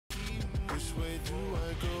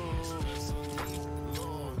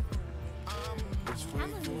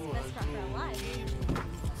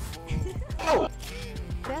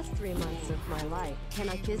Best 3 months of my life. Can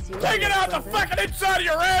I kiss you? Take it out the fucking inside of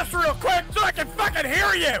your ass real quick so I can fucking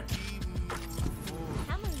hear you!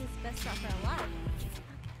 Hamlinz is best rapper alive.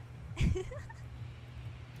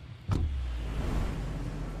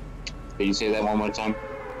 Can you say that one more time?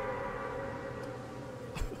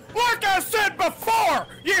 Like I said before,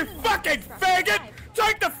 you fucking faggot!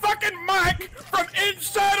 Take the fucking mic from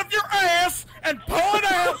inside of your ass and pull it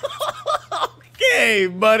out! Okay,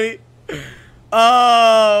 buddy.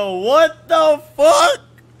 What the fuck?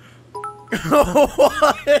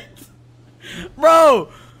 What? Bro,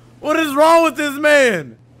 what is wrong with this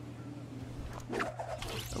man?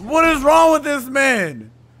 What is wrong with this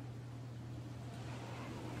man?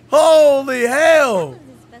 Holy hell!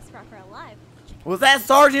 Hamlinz is best rapper alive. Was that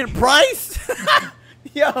Sergeant Price?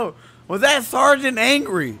 Yo, was that Sergeant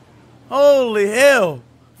Angry? Holy hell!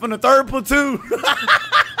 From the 3rd platoon.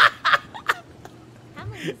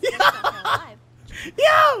 Hamlinz is best rapper alive.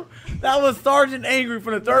 Yo, that was Sergeant Angry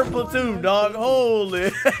from the 3rd platoon, dog.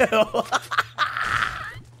 Holy hell!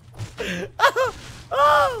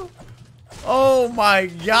 Oh my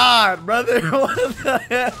God, brother! What the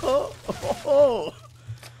hell? Oh.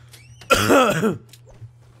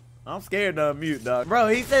 I'm scared to unmute, dog. Bro,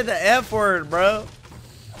 he said the F word, bro.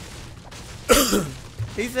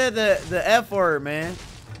 He said the F word, man.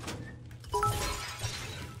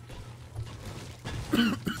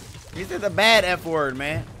 He said the bad F word,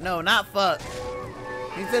 man. No, not fuck.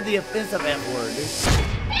 He said the offensive F word, dude.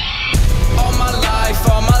 All my life,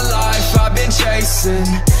 I've been chasing,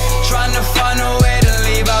 trying to find a way to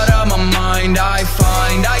leave out of my mind. I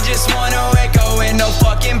find I just wanna wake up with no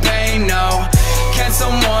fucking pain now. Can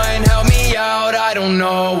someone help me out? I don't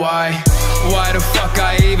know why. Why the fuck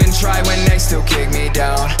I even try when they still kick me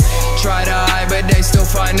down? Try to hide but they still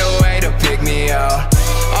find a way to pick me out.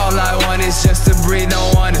 All I want is just to breathe,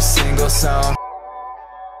 don't want a single sound.